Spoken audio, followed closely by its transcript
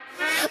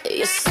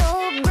You're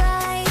so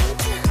bright,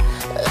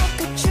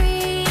 like a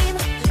dream.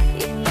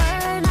 You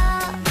burn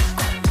up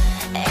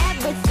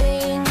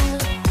everything,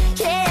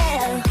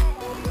 yeah.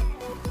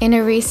 In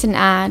a recent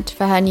ad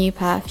for her new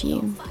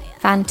perfume,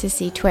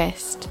 Fantasy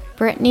Twist,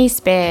 Britney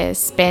Spears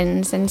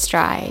spins and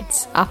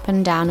strides up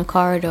and down a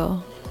corridor.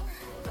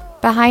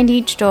 Behind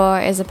each door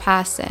is a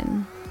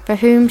person for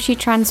whom she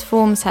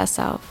transforms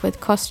herself with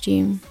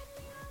costume.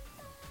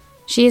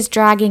 She is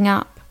dragging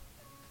up,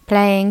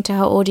 playing to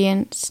her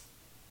audience,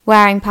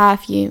 wearing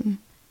perfume.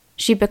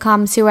 She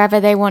becomes whoever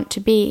they want to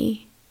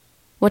be,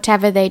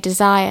 whatever they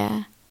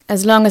desire,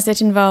 as long as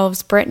it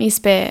involves Britney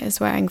Spears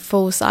wearing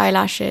false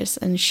eyelashes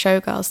and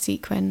showgirl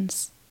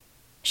sequins.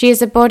 She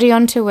is a body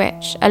onto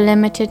which a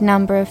limited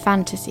number of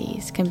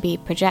fantasies can be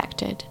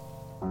projected.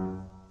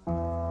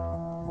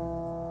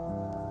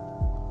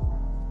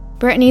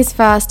 Britney's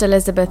first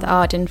Elizabeth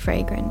Arden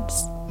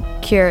fragrance,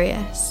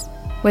 Curious,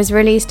 was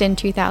released in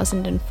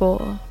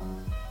 2004,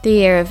 the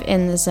year of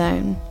In the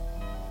Zone.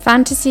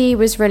 Fantasy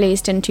was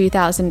released in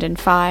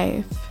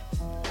 2005.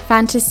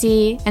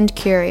 Fantasy and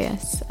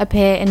Curious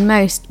appear in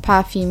most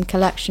perfume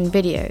collection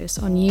videos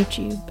on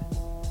YouTube.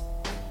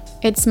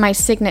 It's my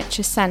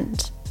signature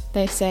scent,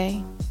 they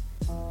say.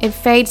 It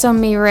fades on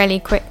me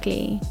really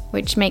quickly,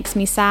 which makes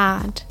me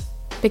sad,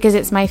 because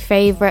it's my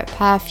favourite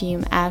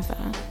perfume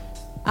ever.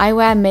 I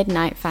wear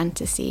Midnight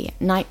Fantasy at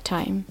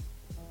nighttime,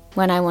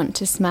 when I want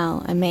to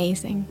smell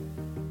amazing.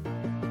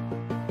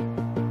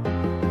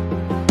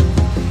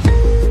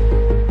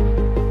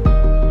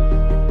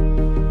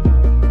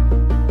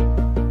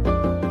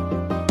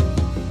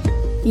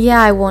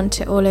 Yeah, I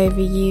want it all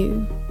over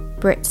you,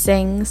 Brit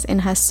sings in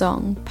her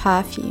song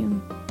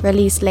Perfume,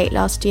 released late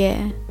last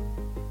year.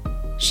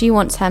 She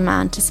wants her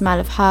man to smell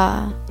of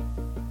her,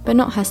 but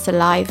not her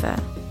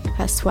saliva,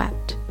 her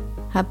sweat,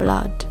 her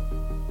blood.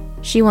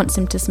 She wants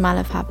him to smell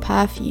of her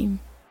perfume.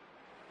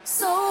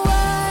 So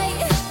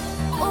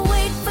I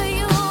wait for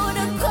you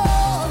to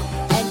call,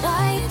 and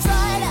I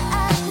try to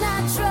act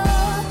natural.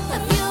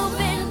 Have you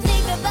been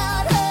thinking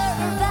about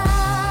her,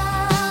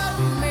 about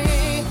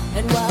me?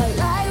 And while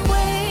I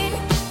wait,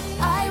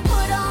 I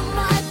put on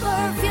my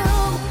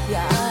perfume.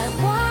 Yeah, I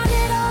want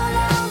it all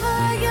over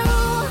you.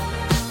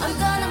 I'm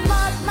gonna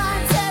mark my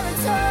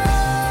territory.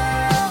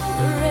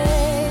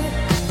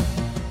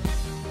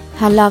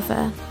 Her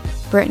lover,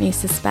 Britney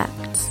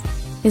suspects,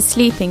 is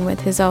sleeping with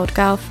his old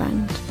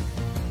girlfriend.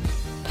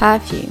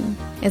 Perfume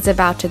is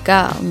about a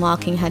girl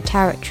marking her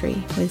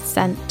territory with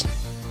scent.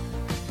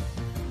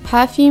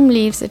 Perfume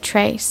leaves a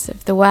trace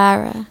of the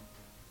wearer,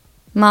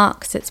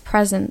 marks its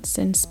presence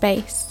in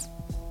space.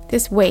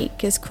 This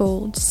wake is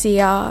called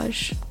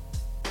sillage.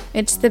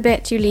 It's the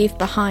bit you leave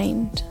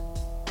behind.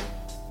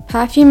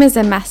 Perfume is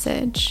a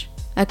message,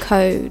 a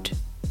code.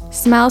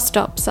 Smell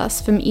stops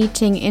us from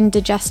eating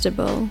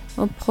indigestible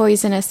or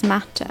poisonous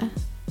matter.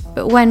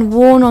 But when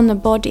worn on the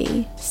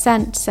body,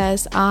 scent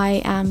says,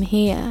 I am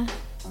here.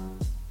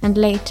 And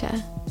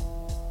later,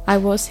 I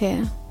was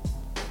here.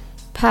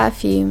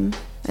 Perfume,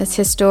 as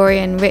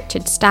historian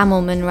Richard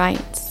Stammelman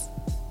writes,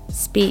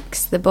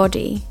 speaks the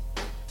body.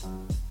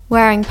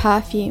 Wearing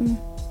perfume,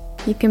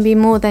 you can be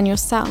more than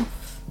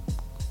yourself.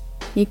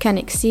 You can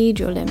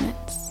exceed your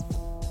limits.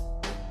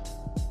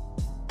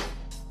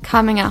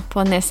 Coming up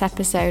on this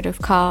episode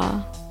of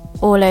Car,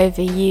 All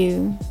Over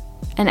You,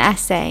 an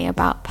essay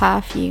about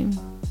perfume.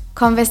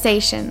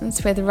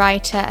 Conversations with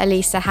writer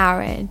Elisa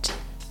Harrod,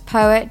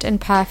 poet and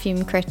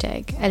perfume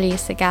critic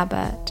Elisa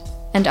Gabbert,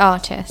 and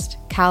artist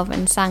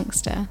Calvin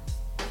Sangster,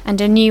 and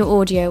a new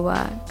audio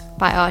work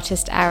by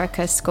artist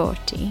Erica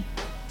Scorti.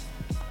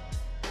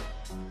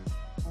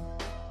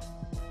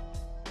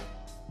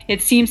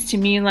 It seems to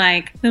me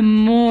like the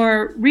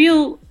more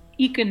real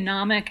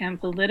economic and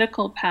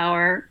political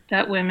power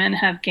that women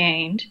have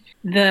gained,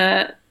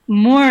 the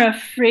more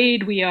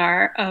afraid we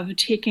are of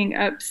taking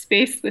up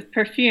space with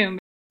perfume.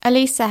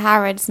 Elisa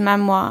Harrod's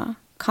memoir,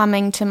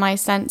 Coming to My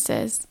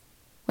Senses,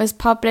 was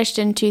published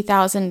in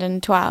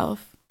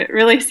 2012. It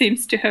really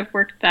seems to have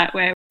worked that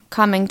way.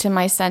 Coming to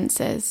My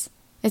Senses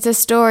is a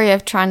story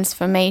of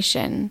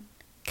transformation,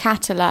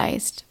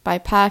 catalyzed by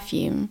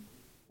perfume.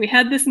 We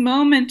had this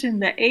moment in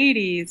the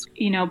 80s,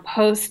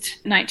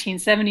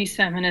 post-1970s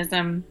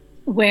feminism,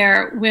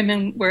 where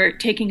women were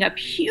taking up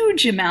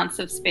huge amounts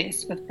of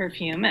space with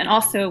perfume and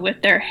also with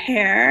their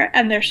hair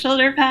and their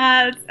shoulder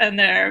pads and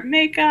their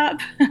makeup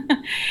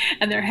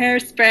and their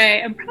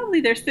hairspray and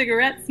probably their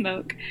cigarette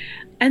smoke.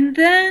 And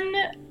then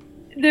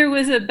there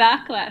was a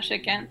backlash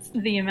against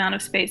the amount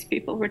of space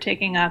people were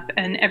taking up,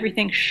 and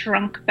everything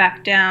shrunk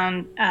back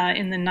down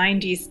in the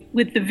 90s,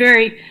 with the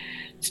very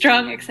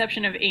strong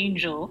exception of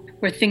Angel,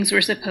 where things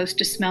were supposed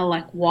to smell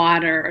like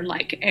water or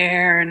like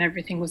air, and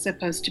everything was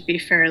supposed to be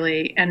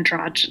fairly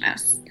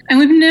androgynous. And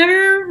we've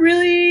never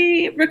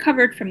really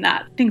recovered from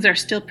that. Things are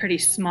still pretty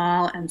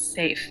small and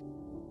safe.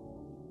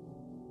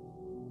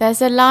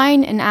 There's a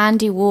line in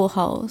Andy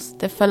Warhol's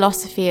The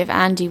Philosophy of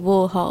Andy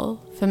Warhol,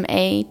 From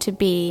A to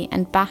B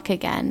and Back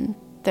Again,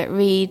 that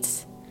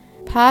reads,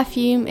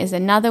 "Perfume is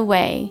another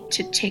way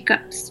to take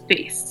up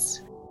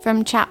space."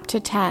 From chapter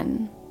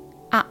 10,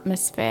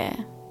 atmosphere.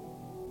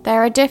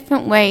 There are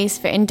different ways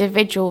for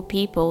individual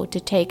people to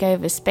take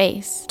over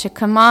space, to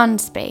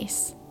command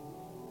space.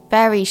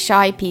 Very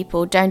shy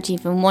people don't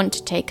even want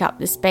to take up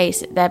the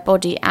space that their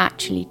body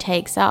actually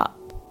takes up,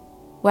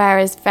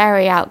 whereas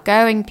very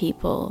outgoing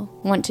people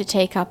want to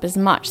take up as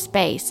much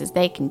space as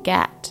they can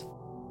get.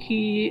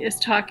 He is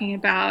talking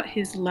about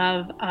his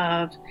love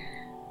of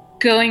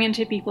going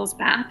into people's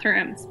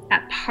bathrooms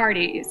at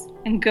parties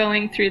and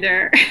going through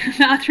their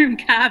bathroom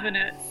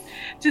cabinets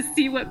to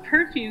see what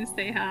perfumes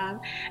they have,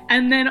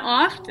 and then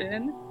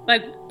often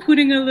like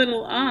putting a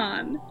little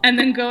on and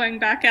then going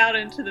back out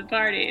into the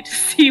party to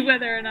see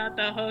whether or not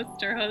the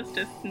host or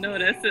hostess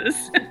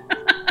notices.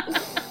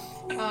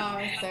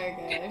 Oh, so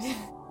good.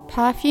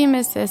 Perfume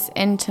is this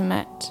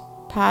intimate,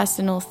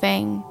 personal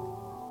thing.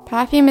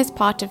 Perfume is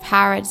part of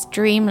Harrod's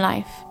dream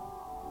life,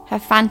 her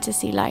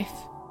fantasy life.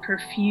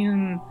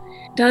 Perfume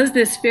does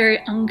this very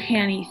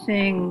uncanny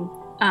thing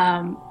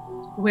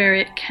where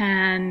it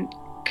can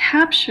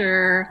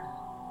capture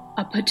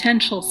a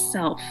potential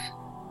self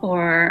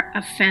or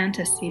a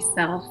fantasy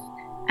self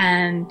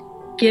and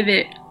give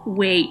it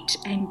weight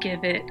and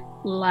give it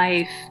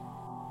life.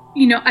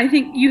 You know, I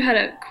think you had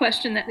a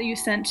question that you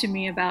sent to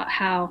me about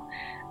how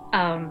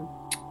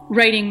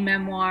writing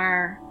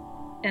memoir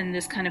in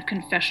this kind of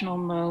confessional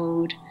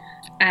mode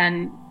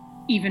and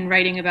even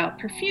writing about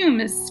perfume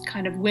is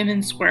kind of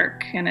women's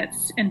work, and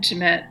it's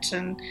intimate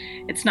and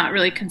it's not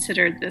really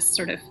considered this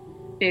sort of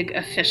big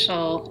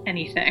official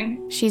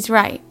anything. She's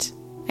right.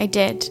 I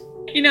did.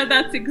 You know,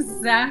 that's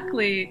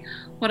exactly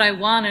what I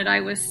wanted. I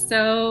was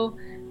so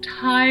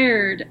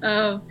tired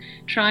of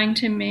trying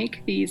to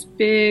make these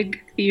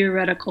big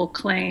theoretical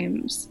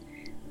claims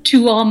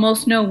to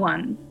almost no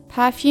one.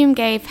 Perfume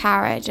gave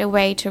Harrod a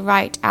way to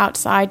write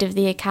outside of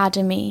the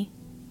academy,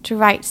 to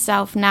write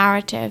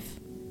self-narrative,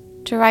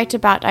 to write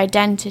about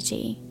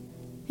identity.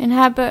 In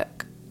her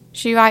book,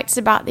 she writes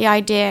about the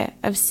idea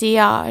of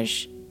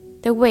sillage,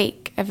 the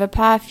wick of a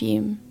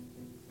perfume.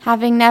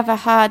 Having never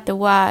heard the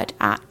word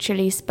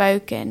actually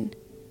spoken,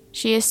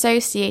 she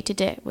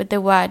associated it with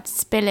the word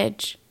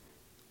spillage,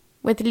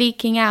 with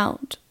leaking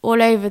out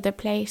all over the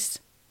place,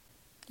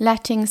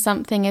 letting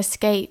something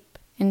escape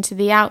into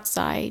the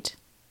outside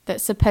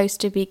that's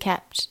supposed to be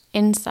kept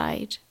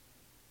inside.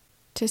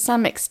 To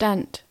some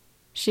extent,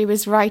 she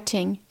was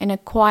writing in a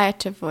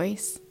quieter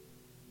voice.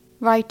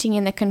 Writing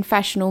in the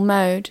confessional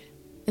mode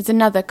is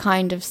another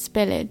kind of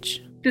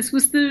spillage. This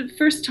was the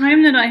first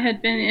time that I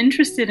had been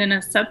interested in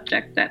a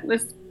subject that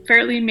was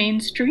fairly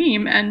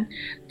mainstream, and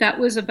that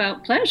was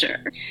about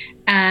pleasure.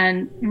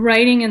 And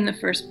writing in the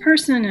first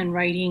person and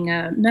writing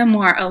a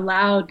memoir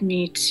allowed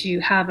me to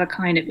have a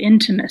kind of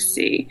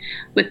intimacy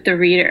with the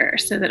reader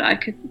so that I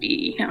could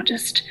be,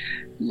 just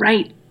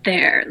right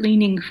there,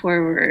 leaning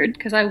forward,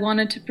 because I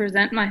wanted to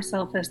present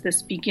myself as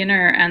this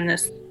beginner and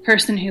this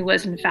person who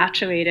was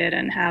infatuated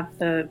and have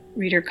the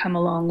reader come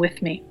along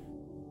with me.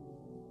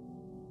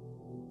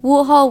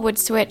 Warhol would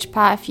switch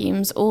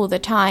perfumes all the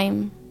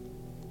time.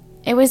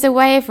 It was a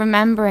way of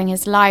remembering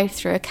his life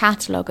through a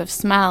catalogue of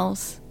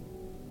smells.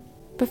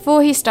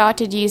 Before he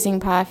started using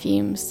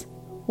perfumes,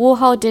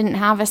 Warhol didn't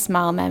have a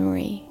smell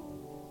memory.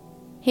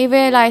 He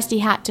realised he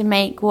had to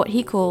make what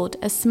he called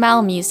a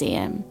smell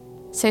museum,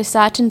 so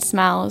certain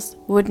smells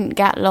wouldn't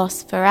get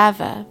lost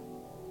forever.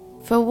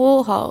 For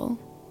Warhol,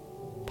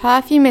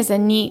 perfume is a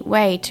neat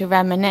way to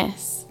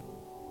reminisce,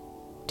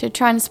 to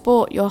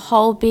transport your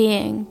whole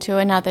being to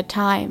another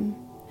time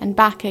and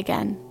back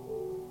again.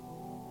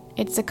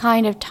 It's a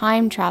kind of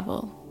time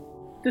travel.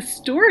 The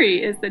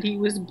story is that he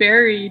was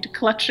buried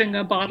clutching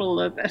a bottle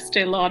of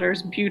Estee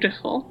Lauder's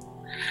Beautiful.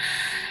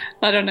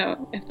 I don't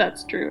know if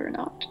that's true or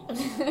not.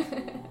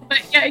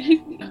 But yeah,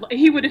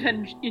 he would have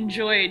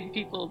enjoyed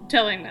people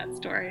telling that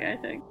story, I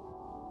think.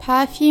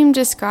 Perfume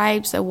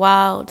describes a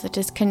world that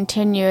is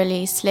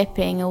continually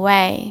slipping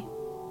away,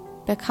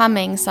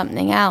 becoming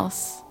something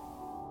else.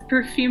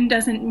 Perfume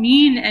doesn't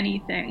mean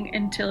anything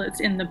until it's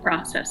in the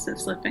process of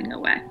slipping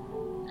away.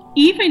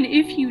 Even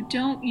if you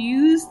don't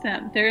use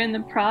them, they're in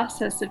the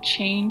process of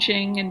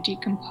changing and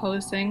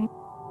decomposing.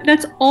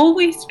 That's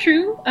always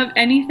true of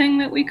anything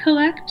that we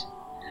collect.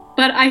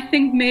 But I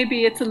think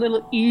maybe it's a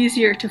little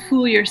easier to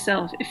fool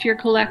yourself if you're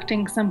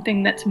collecting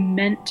something that's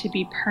meant to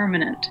be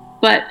permanent.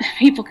 But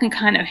people can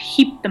kind of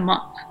heap them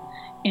up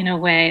in a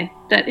way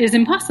that is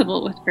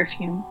impossible with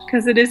perfume,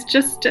 because it is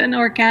just an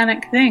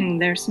organic thing.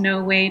 There's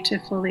no way to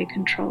fully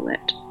control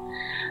it.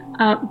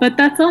 But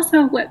that's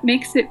also what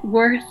makes it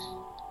worth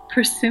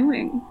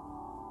pursuing.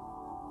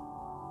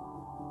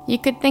 You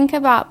could think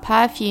about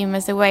perfume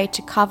as a way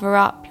to cover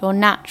up your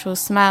natural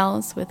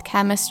smells with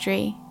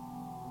chemistry.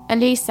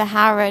 Elisa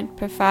Harrod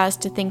prefers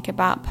to think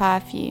about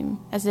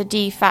perfume as a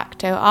de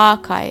facto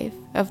archive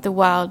of the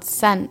world's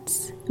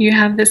scents. You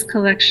have this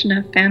collection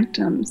of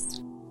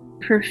phantoms.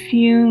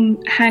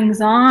 Perfume hangs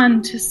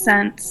on to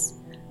scents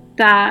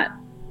that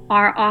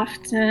are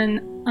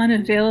often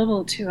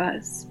unavailable to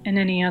us in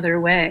any other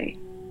way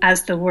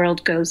as the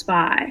world goes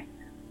by.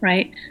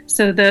 right?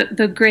 So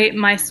the great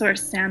Mysore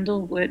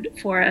sandalwood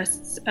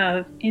forests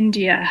of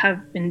India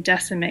have been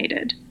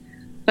decimated,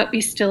 but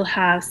we still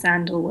have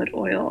sandalwood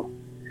oil.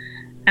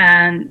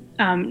 And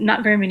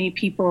not very many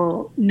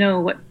people know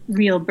what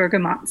real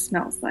bergamot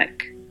smells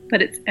like,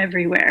 but it's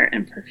everywhere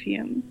in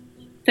perfume.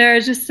 There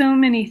are just so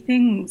many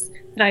things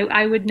that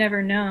I would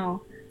never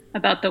know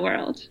about the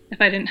world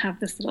if I didn't have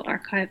this little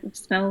archive of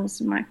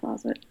smells in my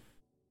closet.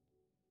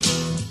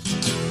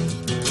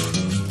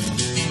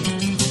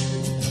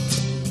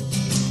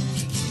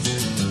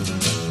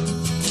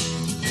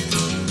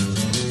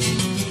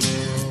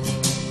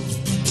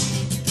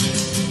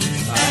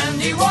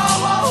 Andy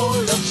Warhol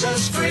looks a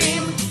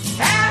scream,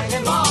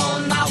 hanging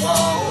on my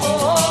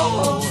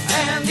wall.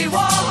 Andy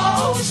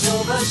Warhol,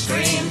 silver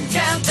screen,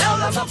 can't tell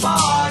them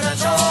apart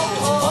at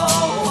all.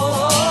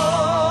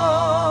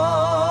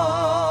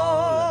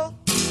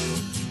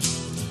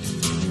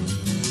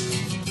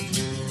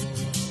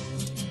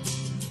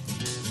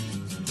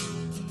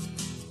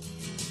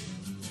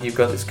 You've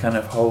got this kind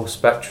of whole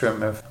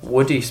spectrum of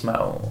woody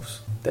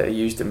smells that are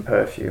used in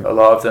perfume. A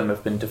lot of them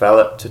have been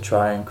developed to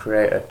try and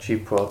create a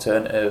cheaper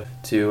alternative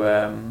to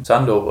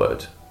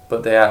sandalwood,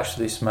 but they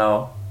actually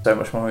smell so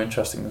much more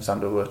interesting than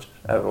sandalwood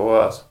ever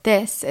was.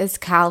 This is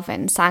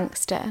Calvin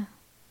Sangster,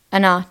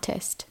 an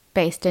artist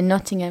based in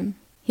Nottingham,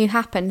 who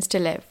happens to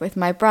live with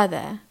my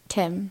brother,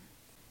 Tim.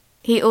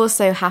 He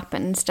also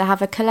happens to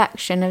have a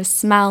collection of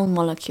smell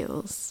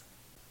molecules.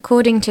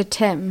 According to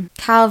Tim,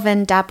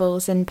 Calvin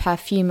dabbles in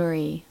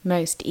perfumery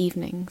most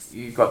evenings.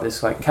 You've got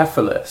this like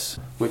Cephalus,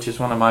 which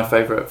is one of my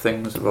favourite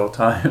things of all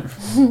time.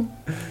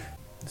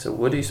 It's a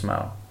woody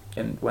smell,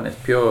 and when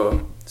it's pure,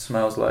 it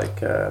smells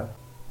like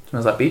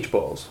beach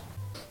balls.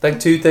 Like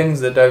two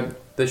things that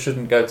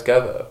shouldn't go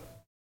together.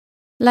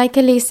 Like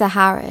Elisa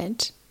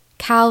Harrod,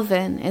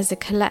 Calvin is a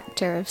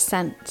collector of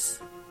scents.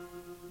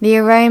 The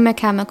aroma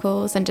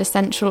chemicals and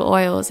essential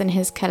oils in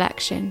his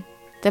collection,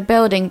 the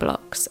building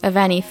blocks of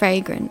any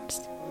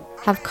fragrance,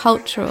 have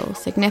cultural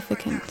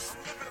significance.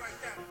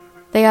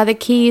 They are the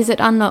keys that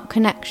unlock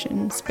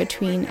connections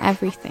between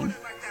everything,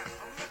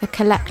 a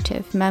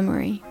collective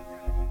memory.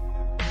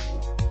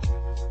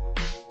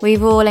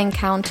 We've all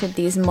encountered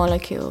these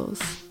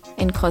molecules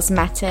in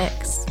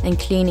cosmetics and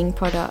cleaning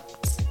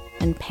products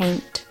and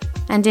paint,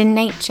 and in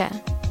nature.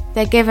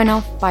 They're given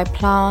off by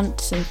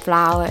plants and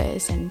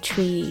flowers and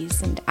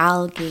trees and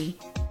algae.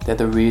 They're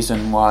the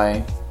reason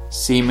why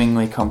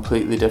seemingly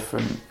completely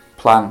different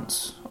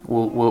plants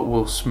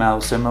will smell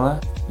similar.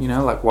 You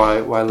know, like why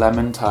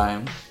lemon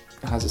thyme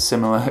has a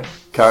similar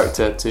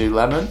character to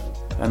lemon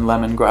and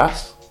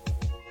lemongrass.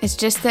 It's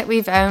just that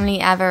we've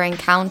only ever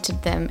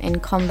encountered them in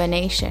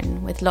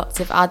combination with lots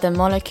of other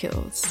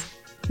molecules,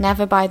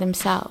 never by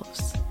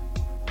themselves.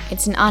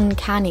 It's an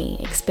uncanny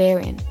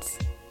experience.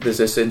 There's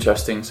this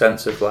interesting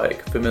sense of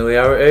like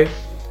familiarity,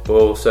 but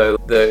also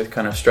the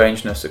kind of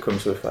strangeness that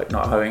comes with like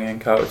not having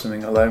encountered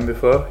something alone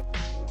before.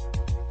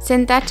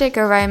 Synthetic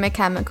aroma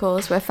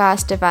chemicals were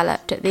first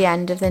developed at the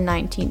end of the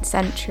 19th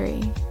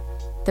century,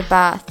 the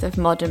birth of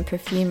modern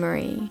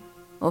perfumery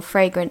or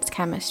fragrance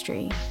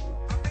chemistry.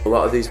 A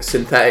lot of these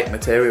synthetic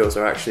materials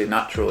are actually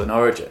natural in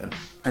origin,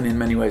 and in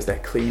many ways they're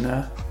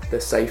cleaner, they're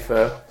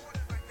safer,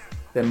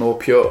 they're more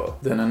pure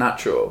than a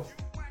natural.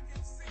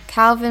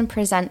 Calvin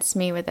presents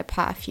me with a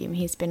perfume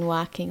he's been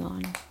working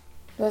on.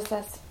 What's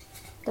this?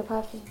 The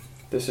perfume?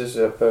 This is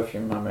a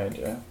perfume I made,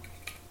 yeah.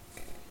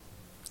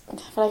 I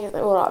feel like it's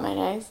all out my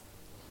nose.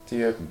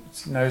 Your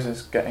nose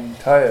is getting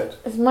tired.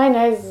 My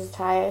nose is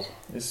tired.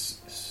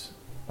 It's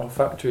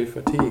olfactory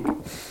fatigue.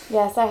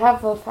 Yes, I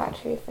have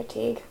olfactory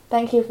fatigue.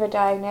 Thank you for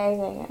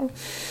diagnosing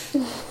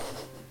it.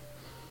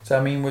 So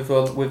I mean,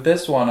 with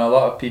this one, a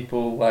lot of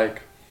people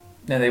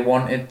they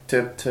wanted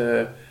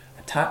to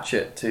attach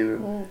it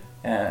to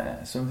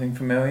something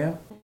familiar.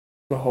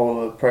 The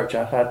whole approach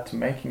I had to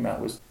making that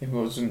was it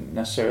wasn't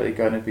necessarily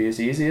going to be as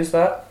easy as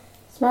that.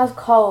 It smells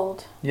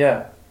cold.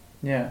 Yeah.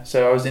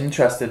 So I was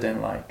interested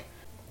in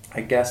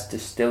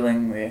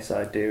distilling this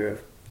idea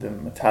of the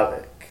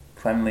metallic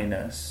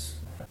cleanliness.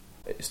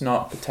 It's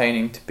not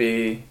pertaining to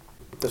be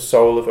the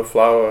soul of a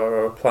flower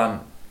or a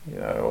plant,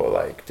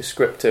 or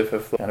descriptive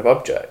of the kind of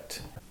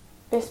object.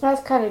 It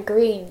smells kind of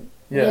green.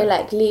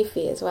 Yeah.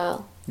 Leafy as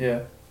well.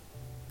 Yeah.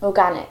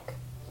 Organic.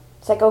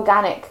 It's like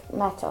organic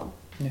metal.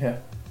 Yeah.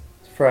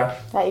 It's fresh.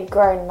 Like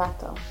grown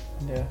metal.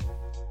 Yeah.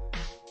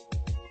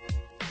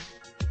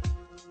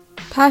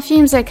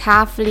 Perfumes are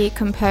carefully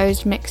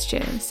composed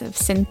mixtures of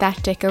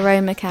synthetic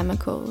aroma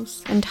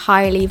chemicals and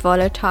highly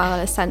volatile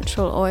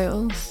essential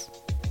oils,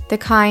 the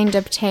kind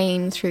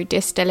obtained through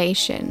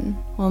distillation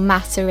or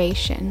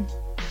maceration,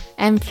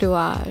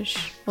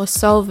 enfouage or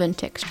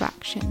solvent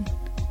extraction,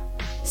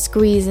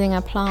 squeezing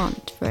a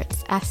plant for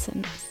its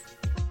essence.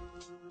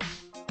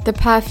 The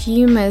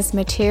perfumer's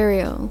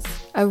materials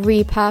are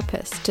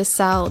repurposed to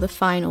sell the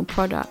final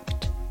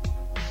product.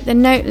 The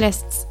note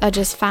lists are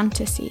just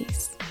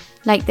fantasies,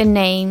 like the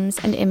names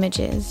and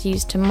images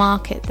used to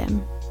market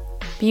them.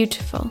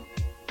 Beautiful,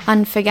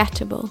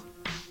 unforgettable,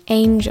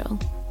 angel,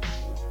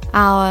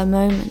 our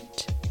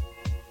moment.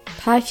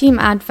 Perfume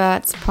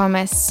adverts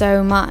promise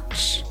so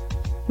much,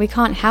 we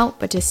can't help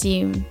but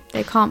assume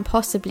they can't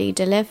possibly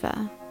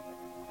deliver,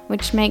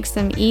 which makes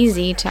them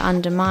easy to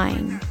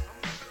undermine,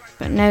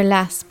 but no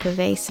less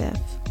pervasive.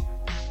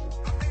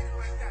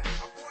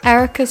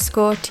 Erica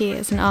Scorti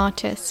is an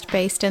artist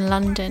based in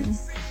London.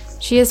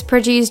 She has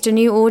produced a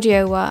new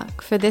audio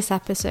work for this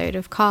episode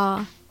of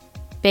Car,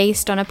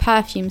 based on a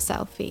perfume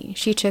selfie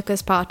she took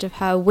as part of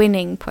her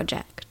Winning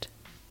project.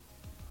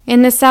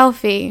 In the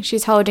selfie,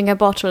 she's holding a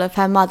bottle of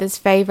her mother's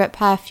favourite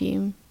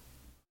perfume.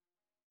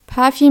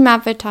 Perfume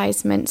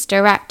advertisements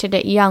directed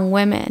at young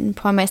women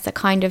promise a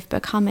kind of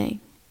becoming.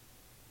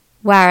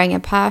 Wearing a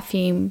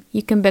perfume,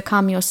 you can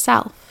become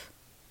yourself,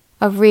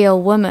 a real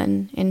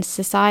woman in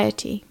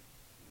society.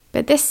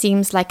 But this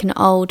seems like an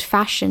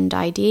old-fashioned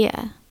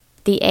idea.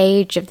 The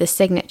age of the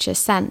signature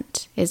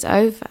scent is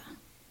over.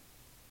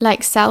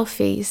 Like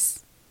selfies,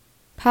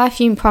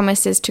 perfume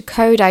promises to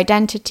code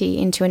identity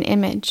into an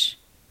image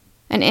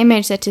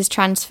that is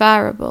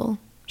transferable,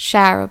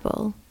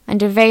 shareable,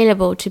 and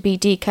available to be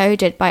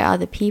decoded by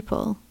other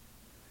people.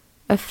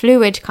 A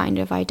fluid kind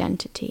of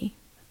identity.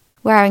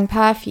 Wearing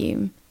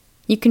perfume,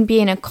 you can be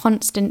in a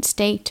constant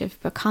state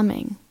of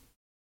becoming.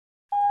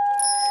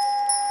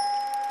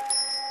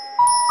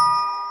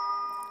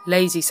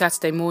 Lazy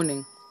Saturday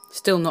morning,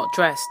 still not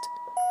dressed.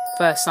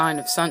 First sign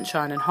of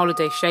sunshine and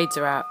holiday shades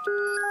are out.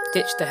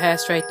 Ditched the hair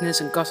straighteners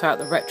and got out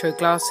the retro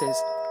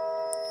glasses.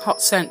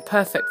 Hot scent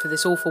perfect for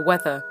this awful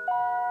weather.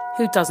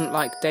 Who doesn't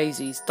like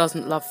daisies,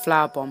 doesn't love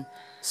flower bomb?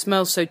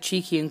 Smells so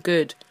cheeky and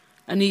good,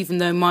 and even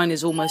though mine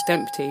is almost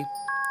empty,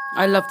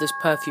 I love this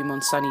perfume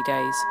on sunny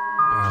days.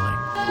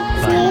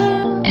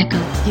 Darling. Echo.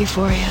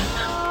 Euphoria.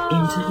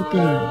 Into the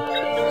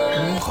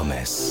blue.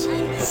 Promesse.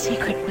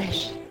 Secret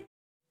wish.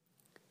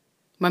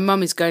 My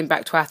mum is going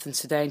back to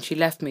Athens today and she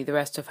left me the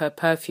rest of her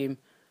perfume,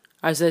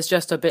 as there's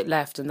just a bit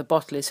left and the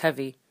bottle is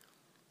heavy.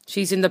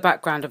 She's in the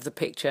background of the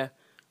picture,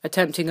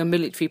 attempting a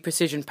military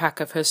precision pack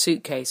of her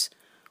suitcase,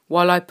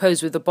 while I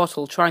pose with the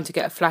bottle trying to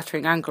get a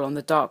flattering angle on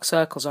the dark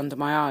circles under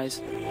my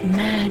eyes.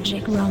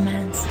 Magic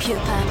romance. Pure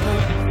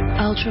purple.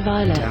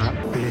 Ultraviolet.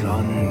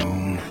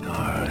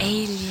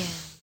 Alien.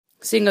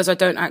 Seeing as I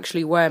don't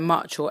actually wear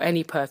much or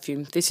any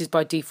perfume, this is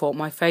by default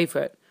my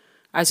favourite,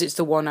 as it's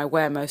the one I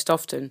wear most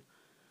often.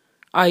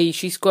 I.e.,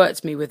 she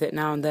squirts me with it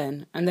now and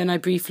then I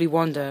briefly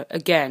wonder,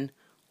 again,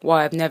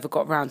 why I've never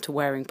got round to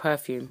wearing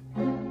perfume.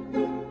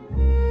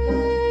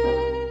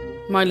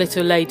 My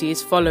little lady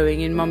is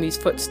following in Mummy's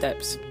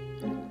footsteps.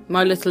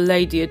 My little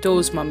lady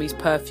adores Mummy's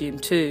perfume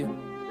too.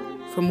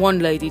 From one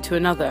lady to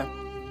another.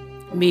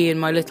 Me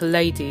and my little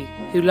lady,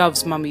 who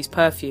loves Mummy's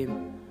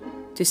perfume.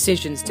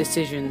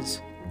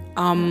 Decisions.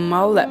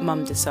 I'll let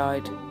Mum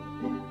decide.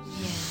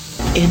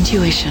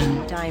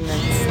 Intuition.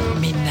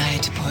 Diamonds.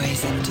 Midnight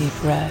poison.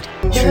 Deep red.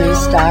 True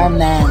star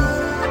men.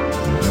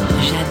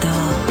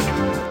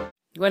 J'adore.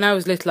 When I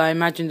was little, I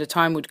imagined a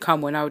time would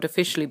come when I would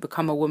officially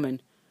become a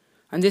woman,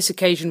 and this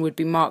occasion would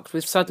be marked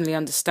with suddenly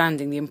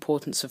understanding the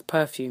importance of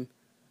perfume.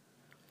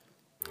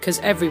 Because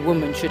every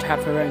woman should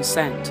have her own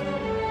scent.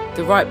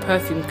 The right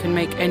perfume can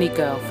make any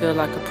girl feel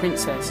like a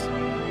princess.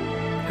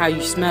 How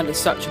you smell is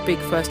such a big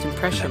first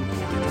impression.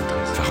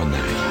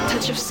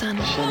 Touch of sun.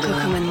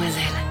 Coco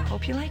Mademoiselle.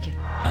 Hope you like it.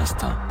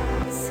 Instinct.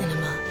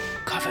 Cinema.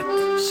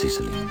 Cravate.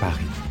 Sicily.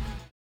 Paris.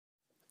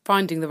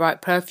 Finding the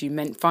right perfume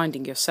meant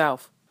finding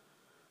yourself.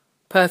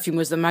 Perfume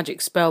was the magic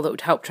spell that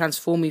would help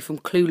transform me from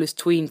clueless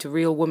tween to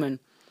real woman,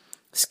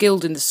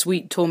 skilled in the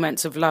sweet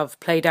torments of love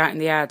played out in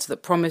the ads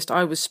that promised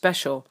I was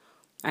special,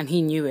 and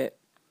he knew it.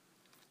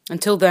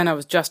 Until then I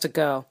was just a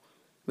girl,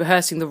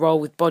 rehearsing the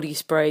role with body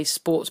sprays,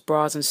 sports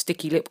bras and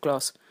sticky lip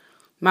gloss,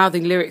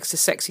 mouthing lyrics to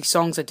sexy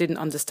songs I didn't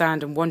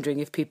understand and wondering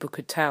if people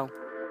could tell.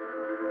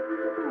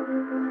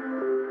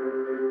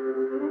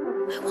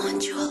 I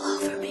want you all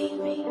over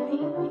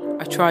me.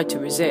 I tried to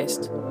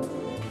resist.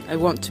 I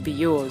want to be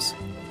yours,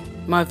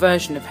 my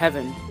version of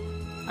heaven.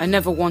 I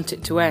never want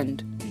it to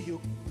end.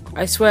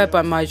 I swear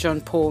by my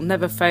Jean-Paul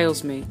never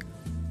fails me.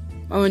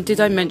 Oh, and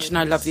did I mention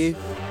I love you?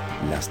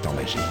 L'instant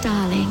magique.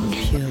 Darling.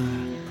 Pure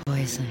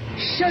poison.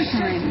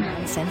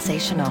 Showtime.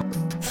 Sensational.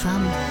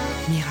 Femme.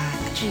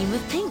 Miracle. Dream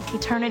of pink.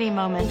 Eternity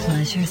moment.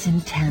 Pleasure's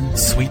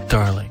intense. Sweet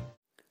darling.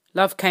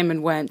 Love came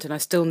and went, and I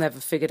still never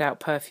figured out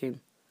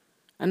perfume.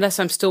 Unless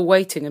I'm still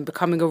waiting and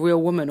becoming a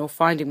real woman or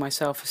finding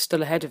myself is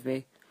still ahead of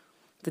me.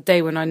 The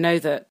day when I know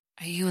that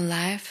Are you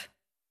alive?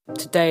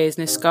 today is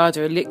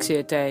Niscada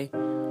Elixir Day,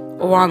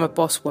 or I'm a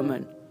boss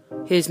woman.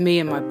 Here's me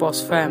and my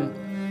boss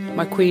femme,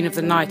 my queen of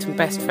the night and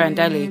best friend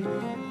Ellie.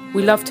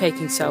 We love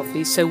taking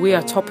selfies, so we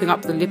are topping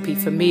up the lippy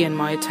for me and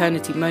my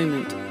eternity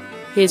moment.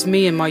 Here's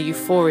me and my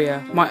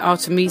euphoria, my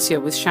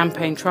Artemisia with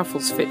champagne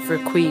truffles fit for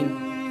a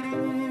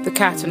queen. The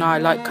cat and I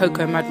like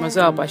Coco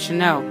Mademoiselle by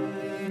Chanel.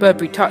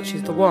 Burberry Touch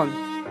is the one.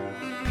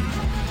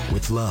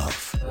 With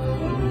love.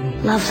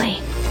 Lovely.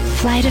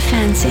 Flight of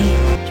fancy.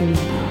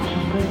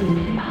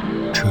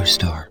 True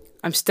star.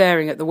 I'm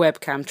staring at the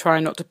webcam,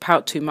 trying not to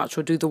pout too much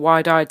or do the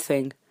wide-eyed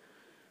thing.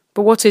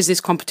 But what is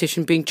this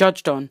competition being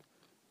judged on?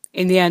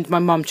 In the end, my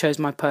mum chose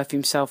my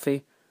perfume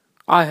selfie.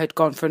 I had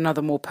gone for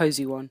another more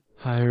posy one.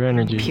 Higher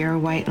energy. Pure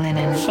white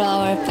linen.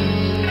 Flower.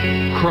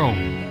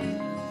 Chrome.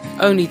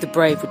 Only the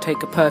brave would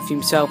take a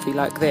perfume selfie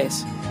like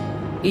this.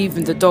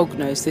 Even the dog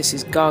knows this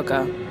is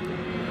Gaga.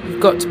 You've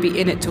got to be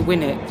in it to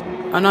win it,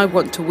 and I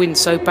want to win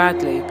so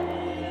badly.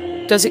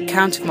 Does it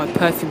count if my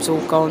perfume's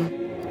all gone?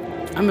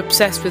 I'm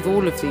obsessed with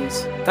all of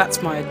these.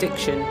 That's my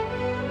addiction.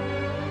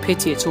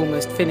 Pity it's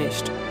almost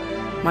finished.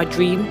 My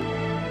dream?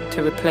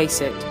 To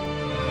replace it.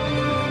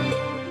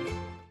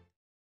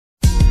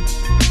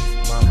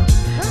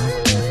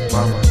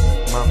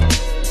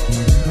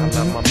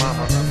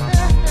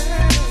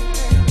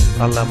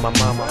 I love my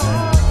mama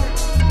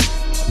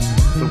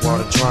through all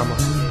the drama.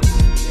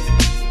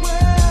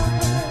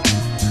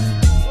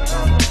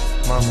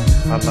 Mama,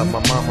 I love my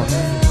mama.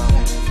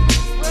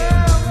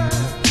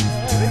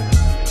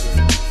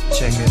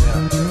 Check it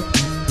out.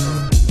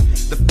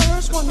 The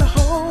first one to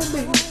hold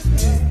me,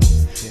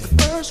 the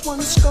first one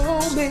to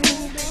scold me.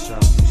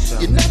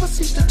 You never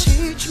cease to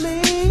teach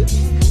me.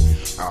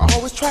 I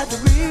always tried to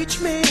reach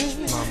me.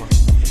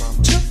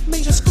 Took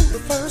me to school the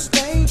first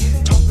day,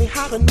 taught me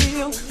how to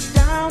kneel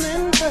down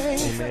and pray.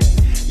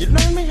 You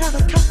learned me how to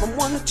count from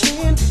 1 to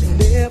 10,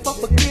 never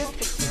forget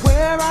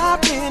where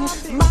I've been.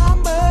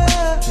 Mama,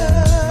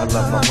 I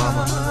love my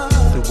mama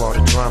through all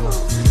the drama.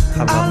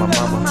 I love my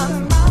mama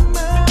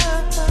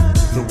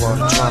through all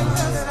the drama.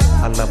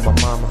 I love my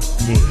mama,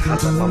 yeah, I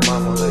love my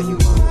mama, love you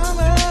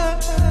mama.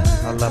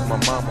 I love my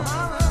mama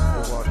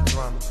through all the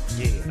drama,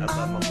 yeah, I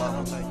love my mama,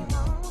 love you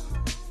mama.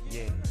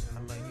 Yeah, I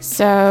love you.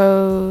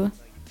 So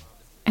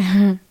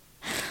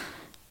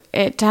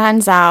it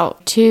turns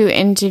out 2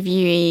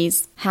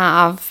 interviewees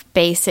have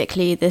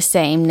basically the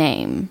same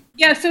name.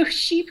 Yeah, so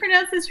she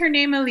pronounces her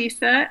name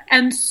Elisa,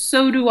 and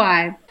so do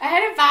I. I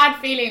had a bad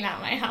feeling that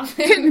might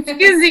happen.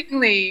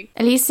 Confusingly.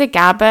 Elisa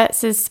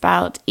Gabberts is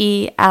spelled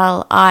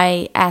Elisa,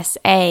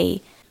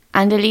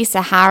 and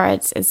Elisa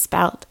Harrods is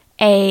spelled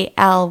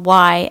Alyssa,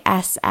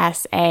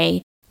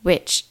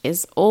 which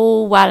is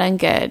all well and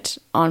good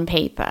on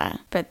paper.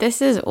 But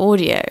this is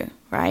audio,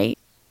 right?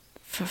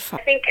 I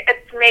think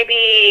it's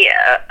maybe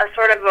a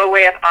sort of a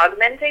way of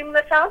augmenting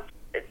the self.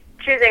 It's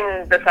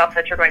choosing the self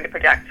that you're going to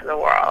project to the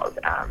world.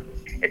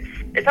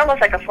 It's almost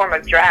like a form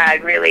of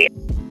drag, really.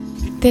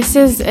 This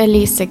is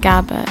Elisa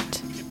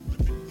Gabbert.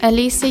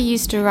 Elisa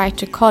used to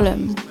write a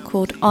column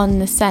called On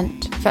the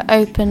Scent for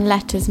Open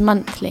Letters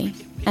Monthly,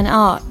 an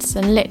arts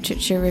and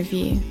literature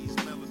review.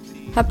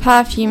 Her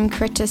perfume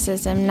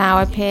criticism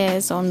now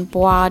appears on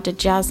Bois de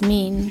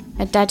Jasmine,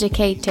 a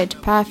dedicated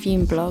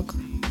perfume blog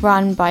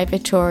run by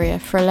Vittoria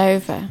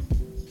Frolova.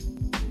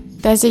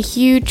 There's a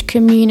huge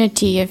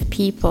community of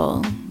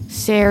people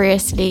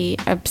seriously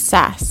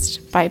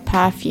obsessed by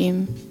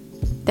perfume.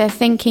 They're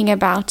thinking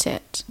about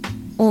it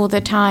all the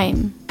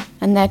time,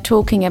 and they're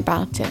talking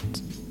about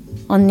it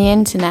on the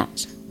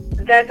internet.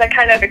 There's a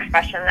kind of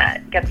expression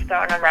that gets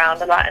thrown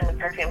around a lot in the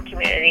perfume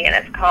community, and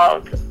it's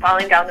called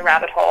falling down the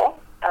rabbit hole.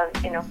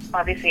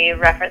 Obviously a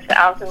reference to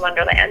Alice in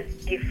Wonderland.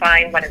 You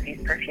find one of these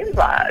perfume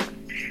blogs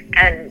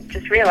and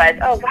just realize,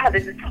 oh wow,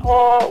 there's this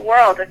whole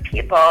world of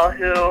people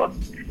who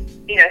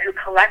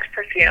collect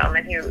perfume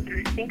and who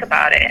think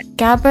about it.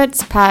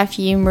 Gabbert's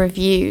perfume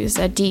reviews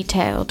are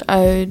detailed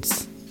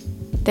odes.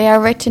 They are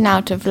written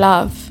out of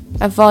love,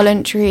 a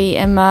voluntary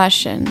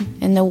immersion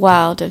in the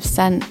world of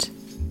scent.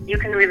 You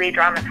can really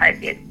dramatize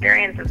the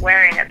experience of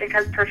wearing it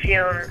because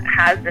perfume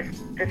has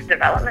this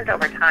development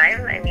over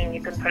time. I mean,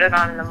 you can put it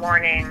on in the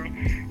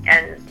morning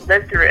and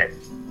live through it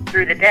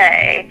through the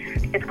day.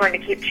 It's going to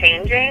keep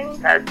changing.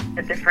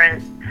 The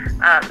different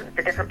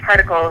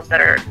particles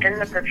that are in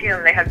the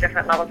perfume, they have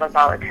different levels of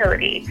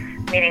volatility,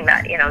 meaning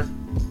that,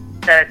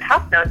 the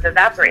top notes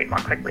evaporate more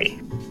quickly.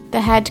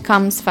 The head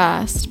comes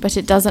first, but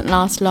it doesn't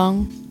last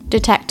long,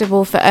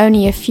 detectable for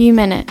only a few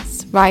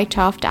minutes right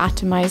after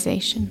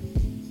atomization.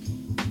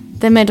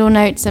 The middle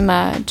notes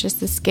emerge as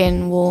the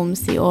skin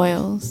warms the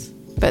oils,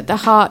 but the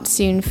heart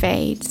soon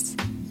fades,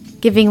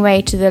 giving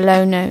way to the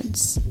low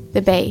notes,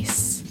 the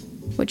bass,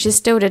 which is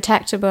still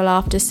detectable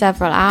after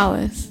several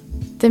hours.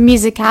 The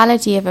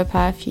musicality of a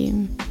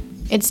perfume,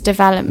 its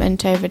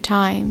development over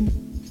time,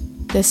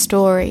 the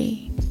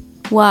story,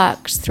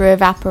 works through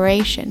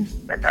evaporation.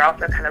 But they're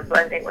also kind of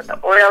blending with the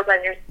oils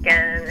on your skin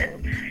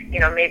and,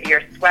 maybe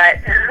your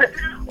sweat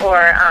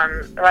or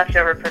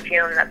leftover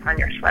perfume that's on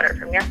your sweater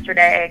from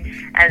yesterday.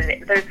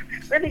 And there's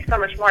really so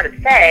much more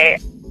to say.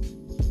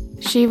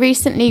 She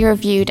recently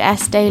reviewed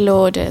Estée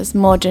Lauder's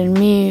Modern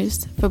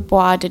Muse for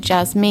Bois de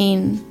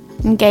Jasmine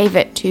and gave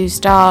it 2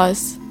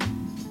 stars.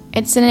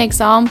 It's an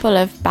example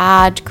of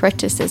bad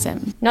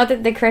criticism. Not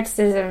that the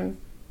criticism,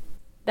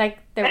 the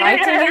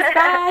writing is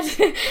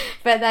bad,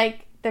 but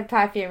the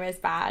perfume is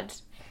bad.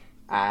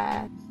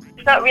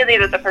 It's not really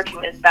that the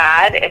perfume is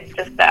bad, it's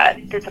just that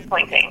it's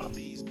disappointing.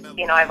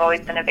 I've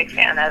always been a big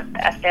fan of the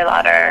Estée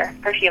Lauder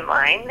perfume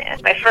line.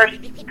 And my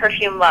first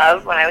perfume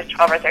love when I was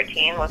 12 or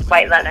 13 was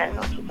White Linen,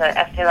 which is an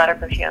Estée Lauder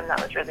perfume that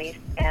was released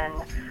in,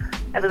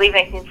 I believe,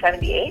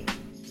 1978.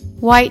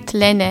 White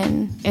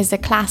Linen is a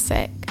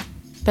classic,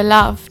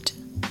 beloved.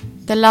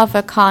 the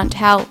lover can't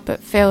help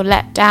but feel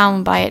let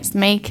down by its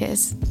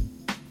makers.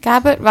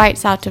 Gabbett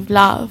writes out of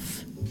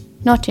love,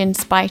 not in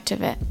spite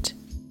of it.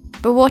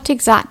 But what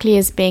exactly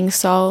is being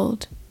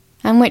sold,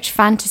 and which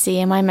fantasy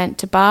am I meant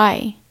to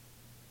buy?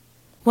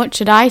 What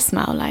should I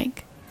smell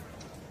like?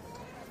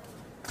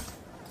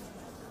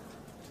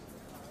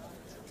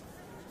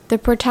 The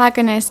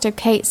protagonist of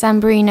Kate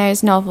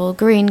Zambrino's novel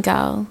Green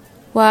Girl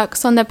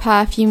works on the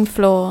perfume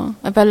floor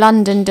of a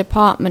London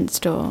department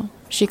store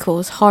she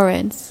calls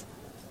Horrors.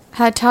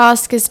 Her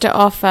task is to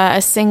offer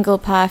a single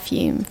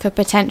perfume for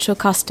potential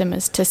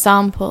customers to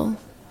sample,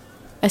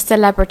 a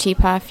celebrity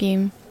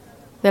perfume,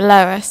 the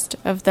lowest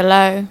of the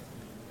low.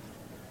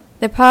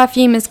 The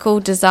perfume is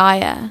called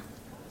Desire.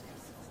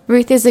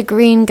 Ruth is a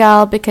green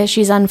girl because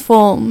she's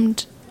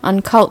unformed,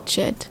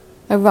 uncultured,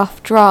 a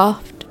rough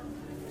draft.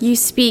 You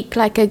speak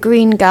like a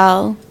green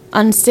girl,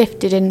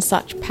 unsifted in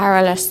such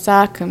perilous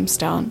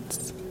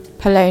circumstance,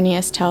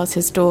 Polonius tells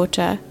his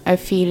daughter,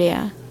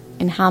 Ophelia,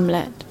 in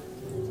Hamlet.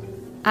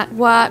 At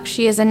work,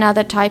 she is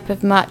another type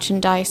of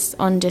merchandise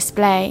on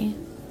display.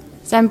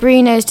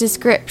 Zambrino's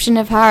description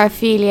of her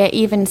Ophelia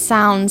even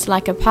sounds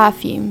like a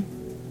perfume.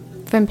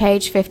 From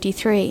page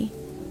 53.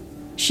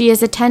 She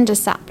is a tender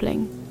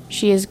sapling.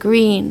 She is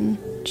green.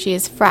 She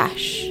is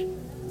fresh.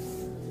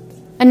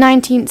 A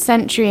 19th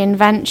century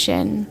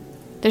invention.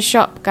 The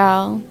shop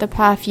girl, the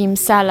perfume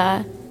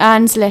seller,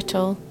 earns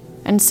little,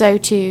 and so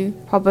too,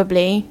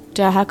 probably,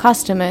 do her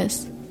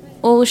customers.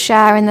 All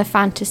share in the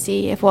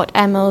fantasy of what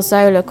Émile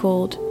Zola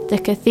called the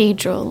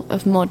cathedral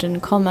of modern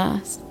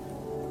commerce.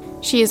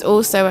 She is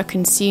also a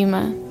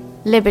consumer.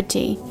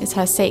 Liberty is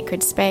her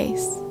sacred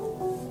space.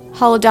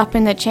 Holed up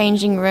in the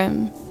changing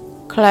room,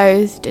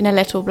 clothed in a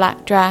little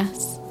black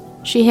dress,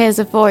 she hears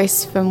a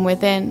voice from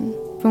within,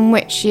 from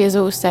which she is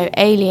also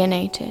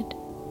alienated.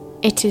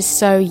 It is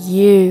so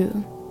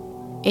you.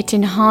 It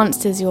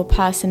enhances your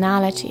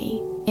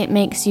personality. It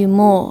makes you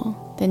more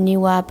than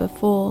you were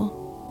before.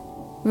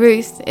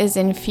 Ruth is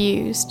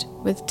infused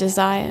with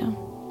desire.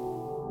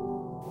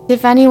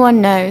 If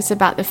anyone knows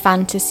about the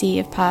fantasy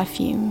of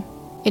perfume,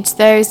 it's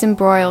those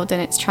embroiled in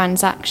its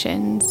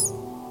transactions.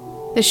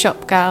 The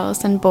shop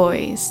girls and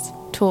boys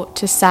taught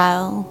to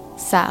sell,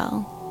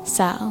 sell,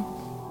 sell.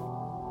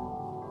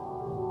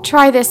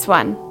 Try this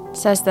one,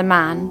 says the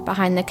man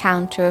behind the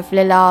counter of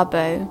Le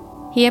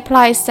Labo. He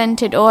applies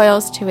scented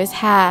oils to his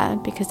hair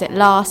because it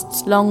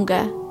lasts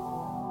longer.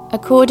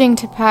 According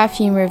to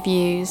perfume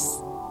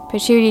reviews,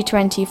 Patchouli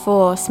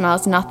 24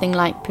 smells nothing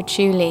like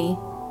patchouli,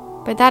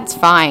 but that's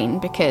fine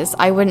because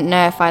I wouldn't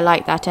know if I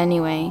like that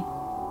anyway.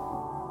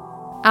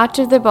 Out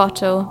of the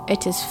bottle,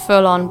 it is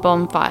full-on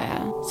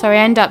bonfire, so I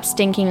end up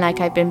stinking like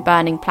I've been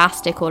burning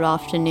plastic all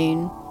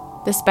afternoon,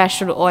 the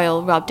special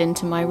oil rubbed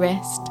into my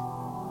wrist.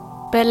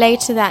 But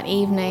later that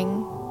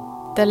evening,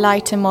 the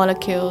lighter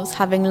molecules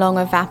having long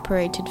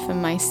evaporated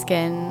from my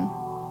skin,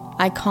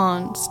 I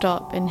can't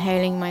stop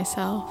inhaling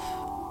myself.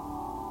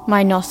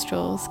 My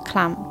nostrils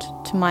clamped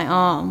to my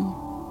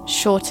arm,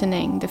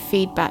 shortening the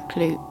feedback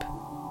loop.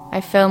 I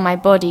feel my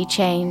body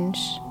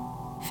change,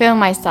 feel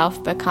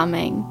myself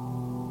becoming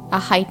a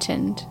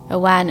heightened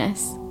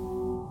awareness.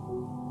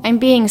 I'm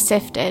being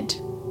sifted,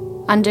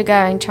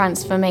 undergoing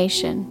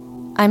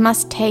transformation. I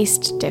must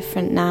taste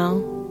different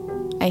now,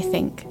 I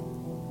think.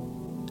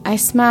 I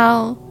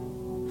smell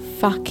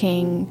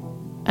fucking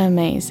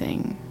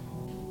amazing.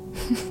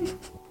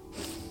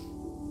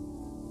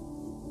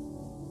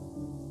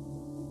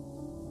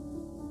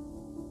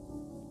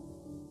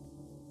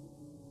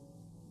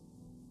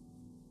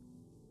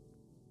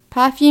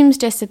 Perfumes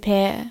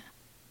disappear.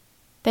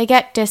 They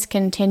get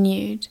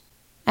discontinued,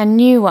 and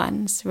new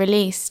ones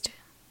released.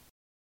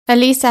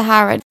 Elisa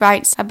Harrod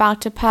writes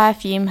about a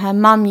perfume her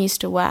mum used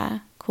to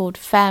wear called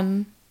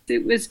Femme.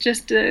 It was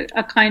just a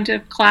kind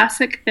of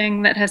classic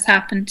thing that has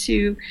happened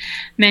to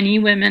many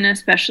women,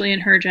 especially in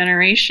her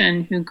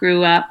generation, who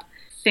grew up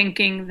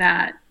thinking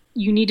that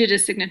you needed a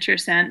signature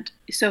scent,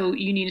 so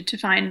you needed to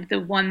find the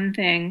one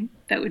thing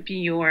that would be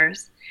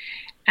yours.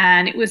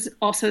 And it was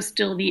also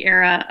still the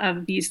era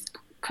of these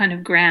kind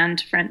of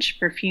grand French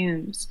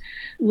perfumes,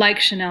 like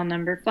Chanel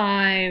No.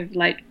 5,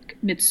 like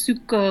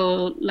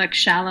Mitsuko, like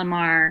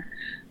Shalimar.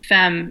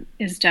 Femme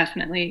is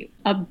definitely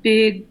a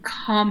big,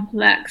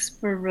 complex,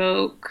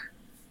 Baroque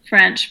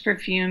French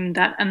perfume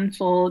that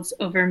unfolds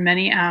over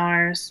many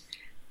hours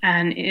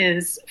and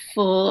is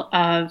full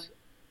of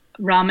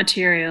raw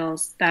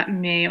materials that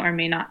may or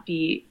may not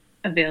be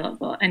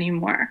available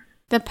anymore.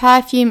 The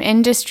perfume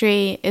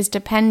industry is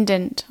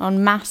dependent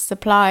on mass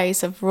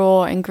supplies of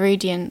raw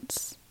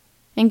ingredients.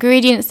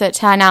 Ingredients that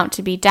turn out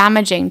to be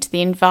damaging to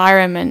the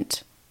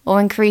environment or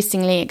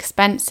increasingly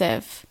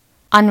expensive,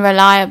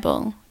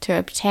 unreliable to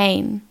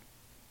obtain.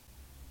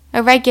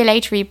 A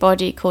regulatory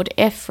body called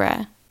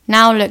IFRA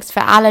now looks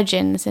for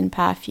allergens in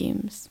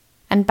perfumes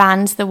and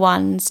bans the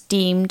ones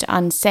deemed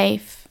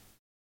unsafe.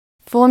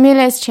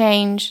 Formulas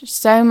change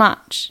so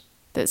much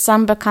that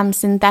some become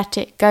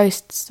synthetic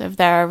ghosts of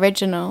their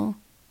original,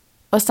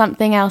 or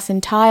something else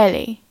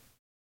entirely.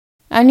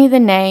 Only the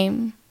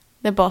name,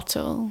 the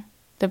bottle,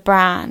 the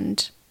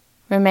brand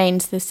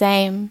remains the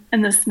same.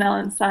 And the smell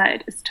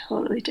inside is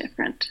totally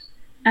different.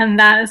 And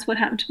that is what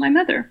happened to my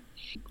mother.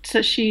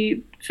 So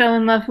she fell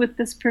in love with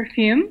this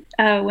perfume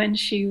when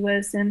she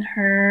was in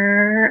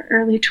her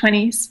early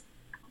 20s.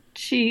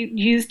 She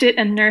used it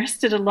and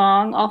nursed it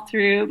along all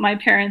through my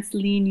parents'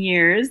 lean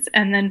years.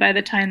 And then by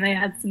the time they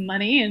had some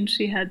money and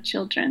she had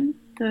children,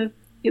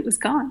 it was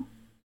gone.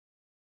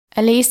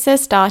 Elisa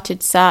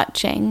started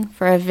searching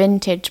for a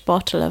vintage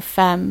bottle of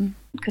Femme.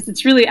 Because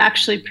it's really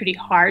actually pretty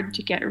hard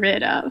to get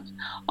rid of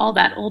all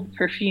that old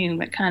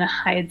perfume. It kind of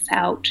hides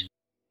out.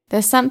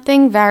 There's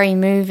something very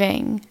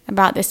moving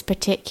about this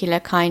particular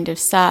kind of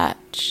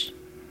search.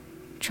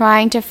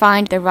 Trying to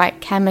find the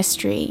right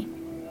chemistry,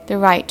 the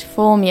right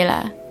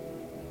formula.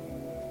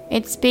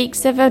 It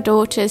speaks of a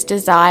daughter's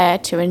desire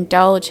to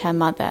indulge her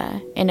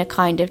mother in a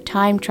kind of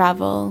time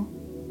travel.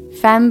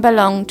 Femme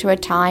belonged to a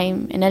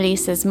time in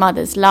Elisa's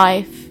mother's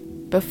life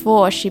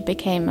before she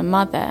became a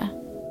mother.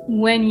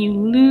 When you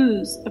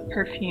lose a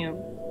perfume,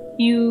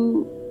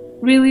 you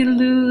really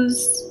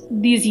lose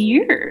these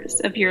years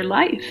of your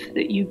life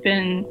that you've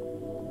been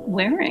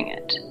wearing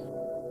it.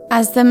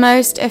 As the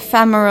most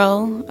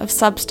ephemeral of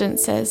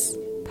substances,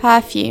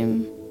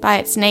 perfume, by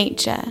its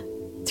nature,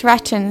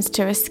 threatens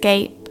to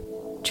escape,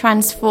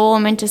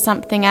 transform into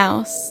something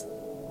else,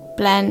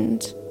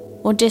 blend,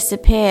 or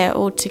disappear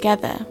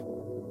altogether.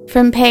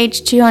 From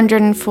page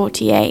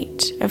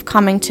 248 of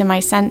Coming to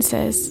My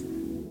Senses.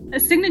 A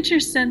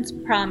signature scent's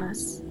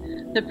promise,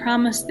 the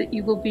promise that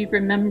you will be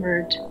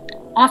remembered,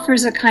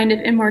 offers a kind of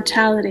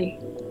immortality.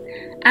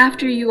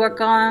 After you are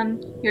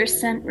gone, your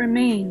scent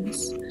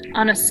remains,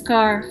 on a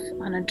scarf,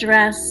 on a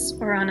dress,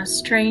 or on a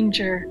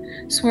stranger,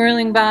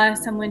 swirling by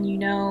someone you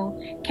know,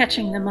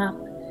 catching them up,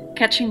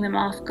 catching them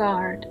off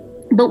guard.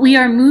 But we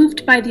are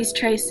moved by these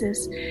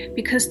traces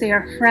because they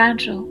are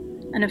fragile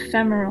and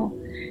ephemeral.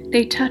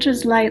 They touch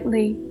us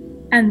lightly,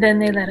 and then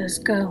they let us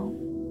go.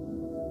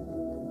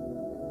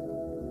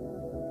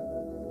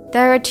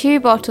 There are 2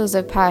 bottles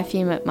of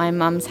perfume at my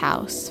mum's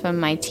house from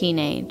my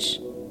teenage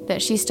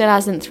that she still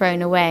hasn't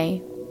thrown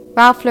away.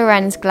 Ralph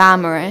Lauren's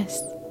Glamorous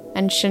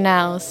and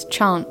Chanel's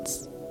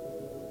Chance.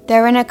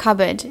 They're in a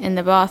cupboard in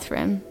the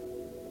bathroom,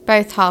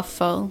 both half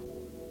full,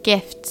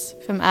 gifts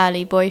from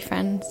early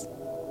boyfriends.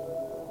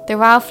 The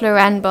Ralph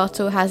Lauren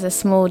bottle has a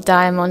small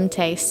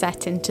diamante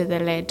set into the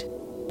lid.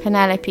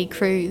 Penelope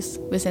Cruz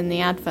was in the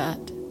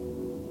advert.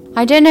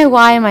 I don't know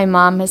why my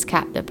mum has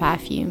kept the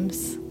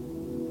perfumes.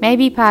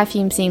 Maybe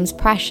perfume seems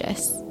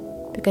precious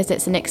because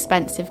it's an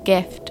expensive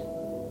gift.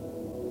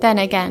 Then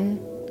again,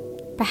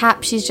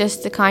 perhaps she's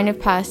just the kind of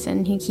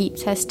person who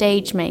keeps her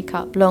stage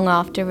makeup long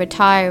after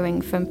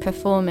retiring from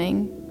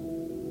performing.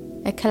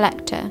 A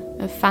collector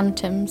of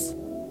phantoms.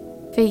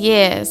 For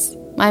years,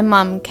 my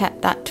mum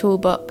kept that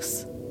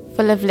toolbox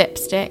full of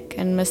lipstick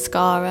and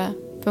mascara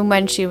from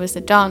when she was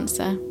a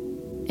dancer.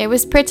 It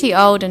was pretty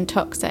old and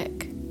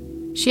toxic.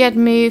 She had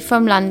moved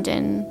from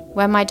London,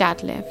 where my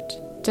dad lived,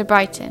 to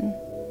Brighton.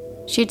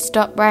 She'd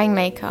stopped wearing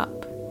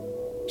makeup.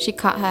 She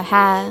cut her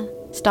hair,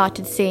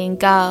 started seeing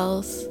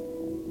girls.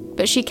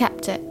 But she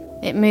kept it.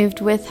 It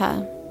moved with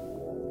her.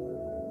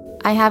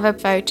 I have a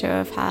photo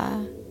of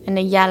her in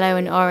a yellow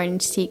and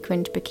orange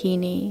sequined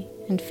bikini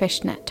and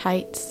fishnet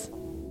tights.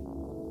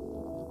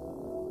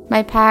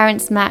 My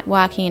parents met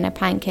working in a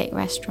pancake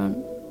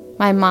restaurant.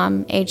 My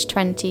mum, aged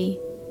 20,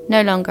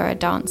 no longer a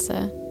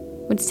dancer,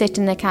 would sit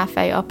in the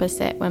cafe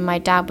opposite when my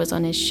dad was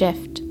on his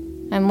shift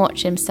and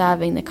watch him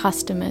serving the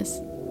customers.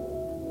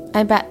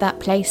 I bet that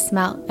place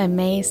smelt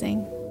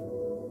amazing.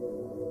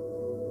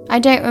 I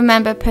don't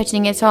remember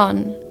putting it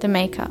on, the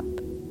makeup.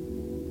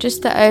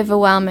 Just the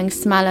overwhelming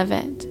smell of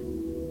it.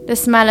 The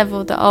smell of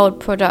all the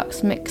old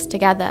products mixed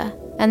together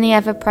and the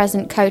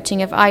ever-present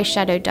coating of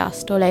eyeshadow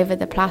dust all over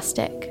the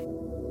plastic.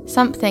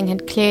 Something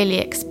had clearly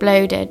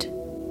exploded,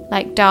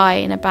 like dye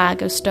in a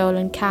bag of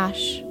stolen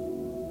cash.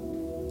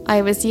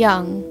 I was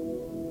young,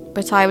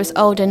 but I was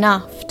old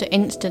enough to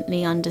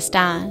instantly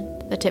understand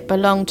that it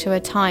belonged to a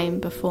time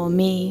before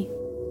me.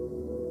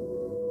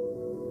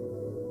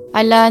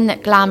 I learned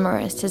that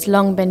Glamorous has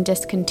long been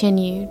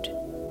discontinued.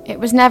 It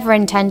was never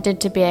intended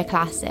to be a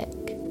classic,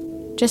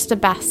 just a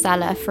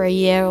bestseller for a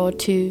year or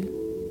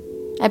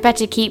 2. I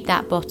better keep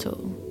that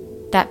bottle,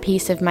 that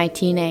piece of my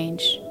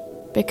teenage,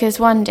 because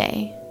one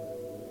day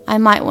I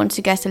might want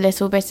to get a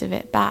little bit of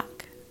it back.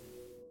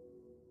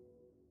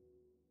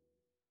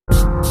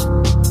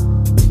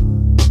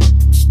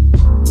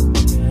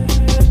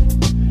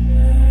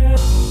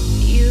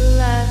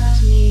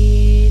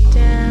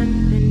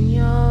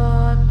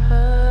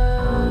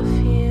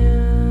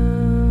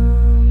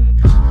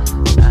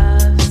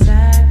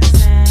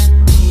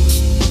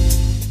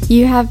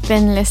 You have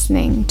been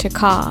listening to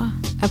Car,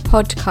 a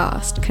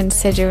podcast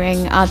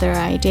considering other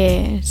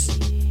ideas.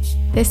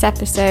 This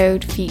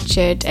episode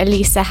featured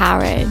Elisa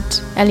Harrod,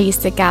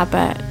 Elisa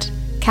Gabbert,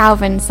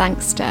 Calvin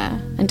Sangster,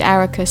 and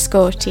Erica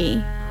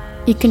Scorti.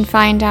 You can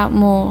find out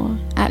more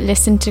at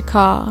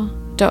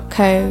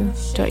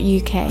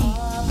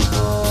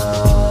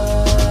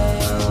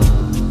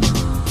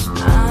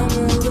listentocar.co.uk. I'm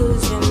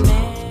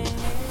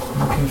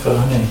looking for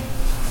honey.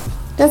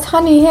 There's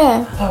honey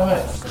here. Oh,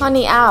 right.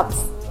 Honey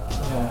abs.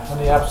 Yeah,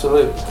 honey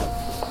absolute.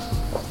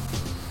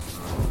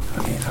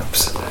 Honey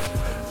abs.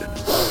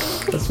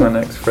 That's my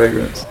next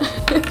fragrance.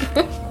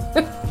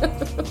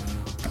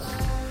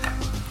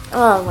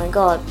 Oh my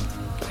god.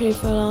 Pretty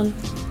full on.